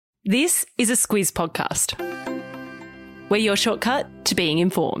This is a Squiz podcast. We're your shortcut to being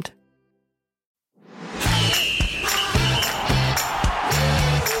informed.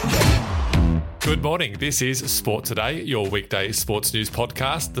 Good morning. This is Sport Today, your weekday sports news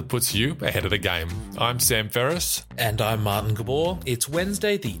podcast that puts you ahead of the game. I'm Sam Ferris. And I'm Martin Gabor. It's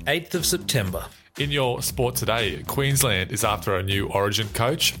Wednesday, the 8th of September. In your Sport Today, Queensland is after a new Origin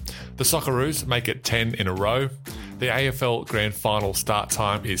coach. The Socceroos make it 10 in a row. The AFL Grand Final start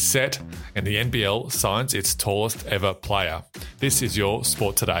time is set, and the NBL signs its tallest ever player. This is your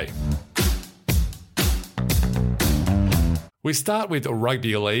Sport Today. We start with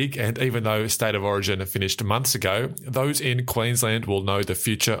Rugby League, and even though State of Origin finished months ago, those in Queensland will know the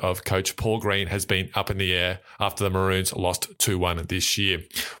future of coach Paul Green has been up in the air after the Maroons lost 2-1 this year.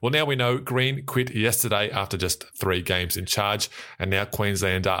 Well, now we know Green quit yesterday after just 3 games in charge, and now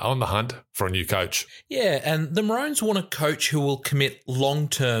Queensland are on the hunt for a new coach. Yeah, and the Maroons want a coach who will commit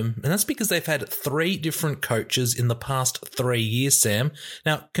long-term, and that's because they've had 3 different coaches in the past 3 years, Sam.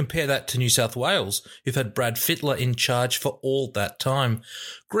 Now, compare that to New South Wales, who've had Brad Fittler in charge for all that time.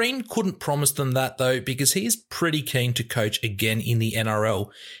 Green couldn't promise them that though, because he is pretty keen to coach again in the NRL.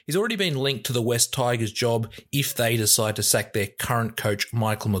 He's already been linked to the West Tigers job if they decide to sack their current coach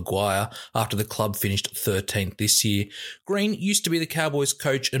Michael Maguire after the club finished 13th this year. Green used to be the Cowboys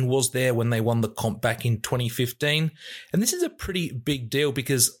coach and was there when they won the comp back in 2015. And this is a pretty big deal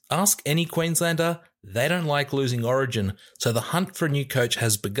because ask any Queenslander, they don't like losing Origin, so the hunt for a new coach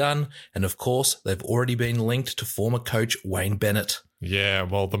has begun, and of course, they've already been linked to former coach Wayne Bennett. Yeah,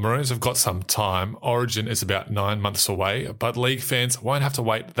 well, the Maroons have got some time. Origin is about 9 months away, but league fans won't have to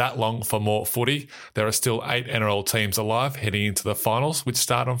wait that long for more footy. There are still 8 NRL teams alive heading into the finals, which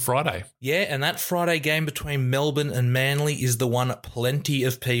start on Friday. Yeah, and that Friday game between Melbourne and Manly is the one plenty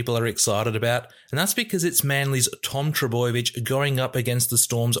of people are excited about, and that's because it's Manly's Tom Trbojevic going up against the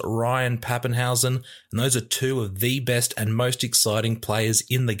Storm's Ryan Papenhuyzen, and those are 2 of the best and most exciting players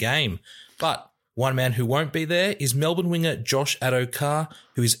in the game. But one man who won't be there is Melbourne winger Josh Addo-Carr,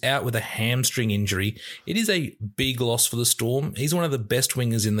 who is out with a hamstring injury. It is a big loss for the Storm. He's one of the best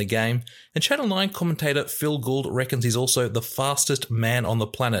wingers in the game. And Channel 9 commentator Phil Gould reckons he's also the fastest man on the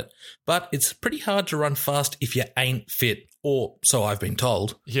planet. But it's pretty hard to run fast if you ain't fit. Or so I've been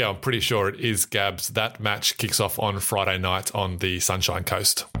told. Yeah, I'm pretty sure it is, Gabs. That match kicks off on Friday night on the Sunshine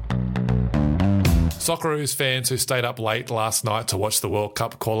Coast. Socceroos fans who stayed up late last night to watch the World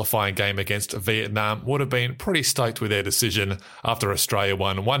Cup qualifying game against Vietnam would have been pretty stoked with their decision after Australia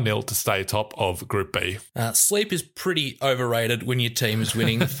won 1-0 to stay top of Group B. Sleep is pretty overrated when your team is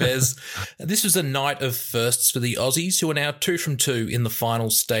winning, Fez. This was a night of firsts for the Aussies, who are now 2 from 2 in the final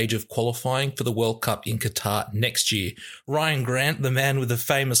stage of qualifying for the World Cup in Qatar next year. Ryan Grant, the man with the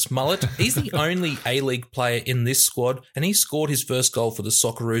famous mullet, he's the only A-League player in this squad, and he scored his first goal for the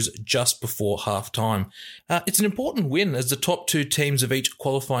Socceroos just before half-time. It's an important win as the top 2 teams of each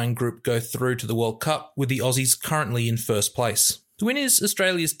qualifying group go through to the World Cup, with the Aussies currently in first place. The win is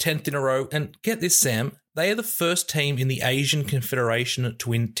Australia's 10th in a row, and get this, Sam, they are the first team in the Asian Confederation to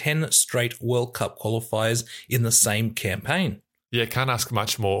win 10 straight World Cup qualifiers in the same campaign. Yeah, can't ask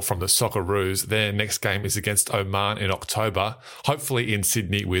much more from the Socceroos. Their next game is against Oman in October, hopefully in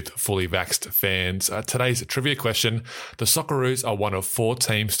Sydney with fully vaxxed fans. Today's trivia question: the Socceroos are one of 4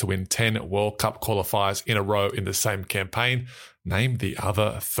 teams to win 10 World Cup qualifiers in a row in the same campaign. Name the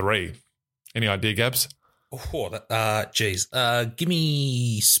other 3. Any idea, Gabs? Give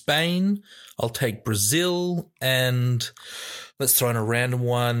me Spain. I'll take Brazil, and let's throw in a random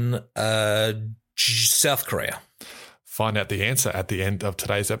one, South Korea. Find out the answer at the end of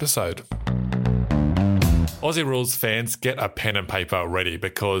today's episode. Aussie Rules fans, get a pen and paper ready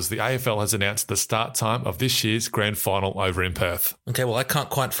because the AFL has announced the start time of this year's grand final over in Perth. Okay, well, I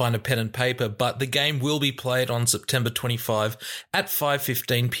can't quite find a pen and paper, but the game will be played on September 25 at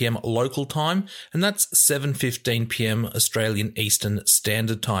 5:15pm local time, and that's 7:15pm Australian Eastern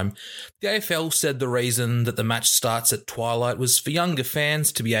Standard Time. The AFL said the reason that the match starts at twilight was for younger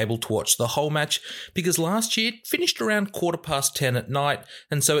fans to be able to watch the whole match, because last year it finished around 10:15 at night,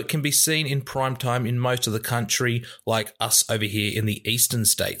 and so it can be seen in prime time in most of the country, like us over here in the eastern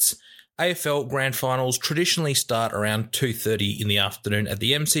states. AFL Grand Finals traditionally start around 2:30 in the afternoon at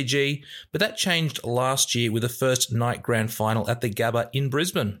the MCG, but that changed last year with the first night Grand Final at the Gabba in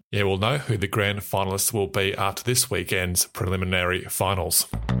Brisbane. Yeah, we'll know who the Grand Finalists will be after this weekend's preliminary finals.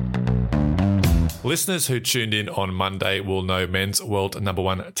 Listeners who tuned in on Monday will know men's world number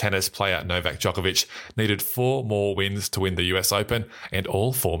one tennis player Novak Djokovic needed 4 more wins to win the US Open and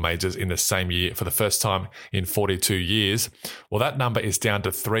all 4 majors in the same year for the first time in 42 years. Well, that number is down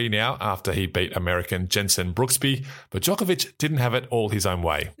to 3 now after he beat American Jensen Brooksby, but Djokovic didn't have it all his own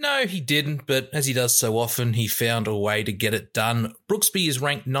way. No, he didn't, but as he does so often, he found a way to get it done. Brooksby is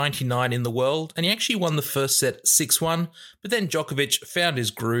ranked 99 in the world, and he actually won the first set 6-1, but then Djokovic found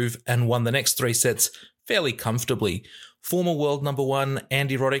his groove and won the next 3 sets fairly comfortably. Former world number one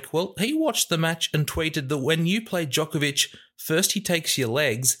Andy Roddick, well, he watched the match and tweeted that when you play Djokovic, first he takes your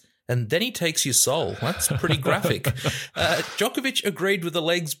legs and then he takes your soul. That's pretty graphic. Djokovic agreed with the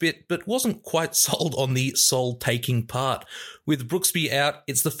legs bit, but wasn't quite sold on the soul-taking part. With Brooksby out,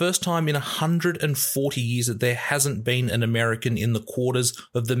 it's the first time in 140 years that there hasn't been an American in the quarters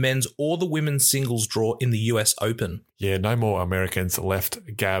of the men's or the women's singles draw in the US Open. Yeah, no more Americans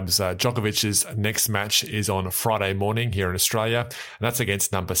left, Gabs. Djokovic's next match is on Friday morning here in Australia, and that's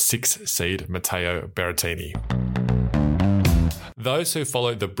against number 6 seed Matteo Berrettini. Those who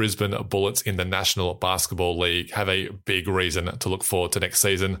follow the Brisbane Bullets in the National Basketball League have a big reason to look forward to next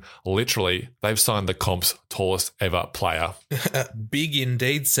season. Literally, they've signed the comp's tallest ever player. Big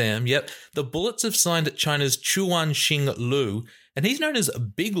indeed, Sam. Yep, the Bullets have signed China's Chuanxing Lu, and he's known as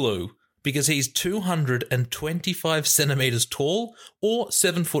Big Lu because he's 225 centimetres tall, or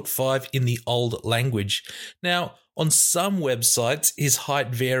 7'5" in the old language. Now, on some websites, his height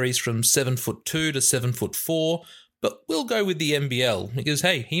varies from 7'2" to 7'4", but we'll go with the NBL because,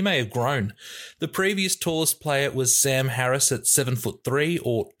 hey, he may have grown. The previous tallest player was Sam Harris at 7'3"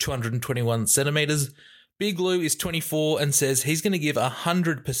 or 221 centimetres. Big Lou is 24 and says he's going to give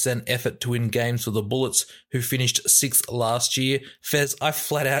 100% effort to win games for the Bullets, who finished 6th last year. Fez, I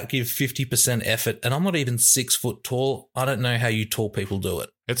flat out give 50% effort, and I'm not even 6 foot tall. I don't know how you tall people do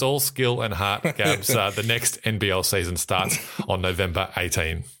it. It's all skill and heart, Gabs. The next NBL season starts on November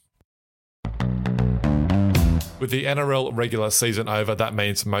 18. With the NRL regular season over, that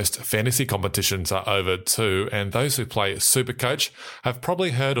means most fantasy competitions are over too, and those who play Supercoach have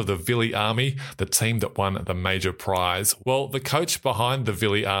probably heard of the Villy Army, the team that won the major prize. Well, the coach behind the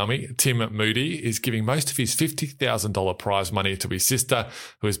Villy Army, Tim Moody, is giving most of his $50,000 prize money to his sister,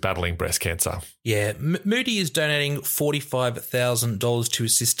 who is battling breast cancer. Yeah, Moody is donating $45,000 to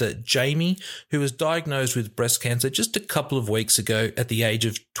his sister, Jamie, who was diagnosed with breast cancer just a couple of weeks ago at the age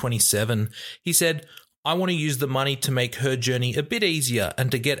of 27. He said, I want to use the money to make her journey a bit easier and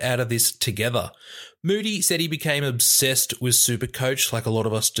to get out of this together. Moody said he became obsessed with Supercoach, like a lot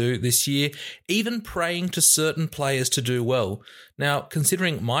of us do this year, even praying to certain players to do well. Now,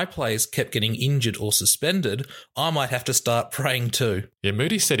 considering my players kept getting injured or suspended, I might have to start praying too. Yeah,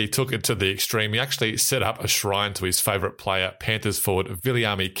 Moody said he took it to the extreme. He actually set up a shrine to his favourite player, Panthers forward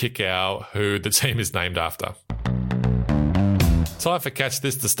Viliami Kikau, who the team is named after. Time for Catch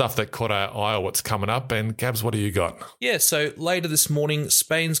This, the stuff that caught our eye or what's coming up. And Gabs, what do you got? Yeah, so later this morning,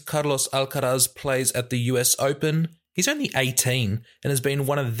 Spain's Carlos Alcaraz plays at the US Open. He's only 18 and has been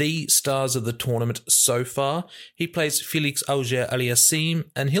one of the stars of the tournament so far. He plays Felix Auger-Aliassime,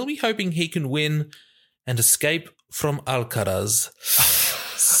 and he'll be hoping he can win and escape from Alcaraz.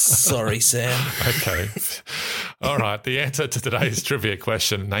 Sorry, Sam. Okay. All right. The answer to today's trivia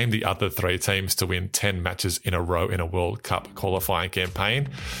question, name the other 3 teams to win 10 matches in a row in a World Cup qualifying campaign.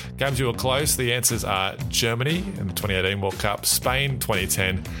 Gabs, you were close. The answers are Germany in the 2018 World Cup, Spain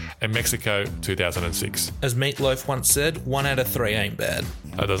 2010, and Mexico 2006. As Meatloaf once said, 1 out of 3 ain't bad.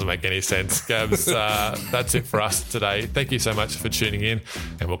 That doesn't make any sense. Gabs, that's it for us today. Thank you so much for tuning in,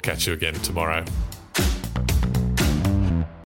 and we'll catch you again tomorrow.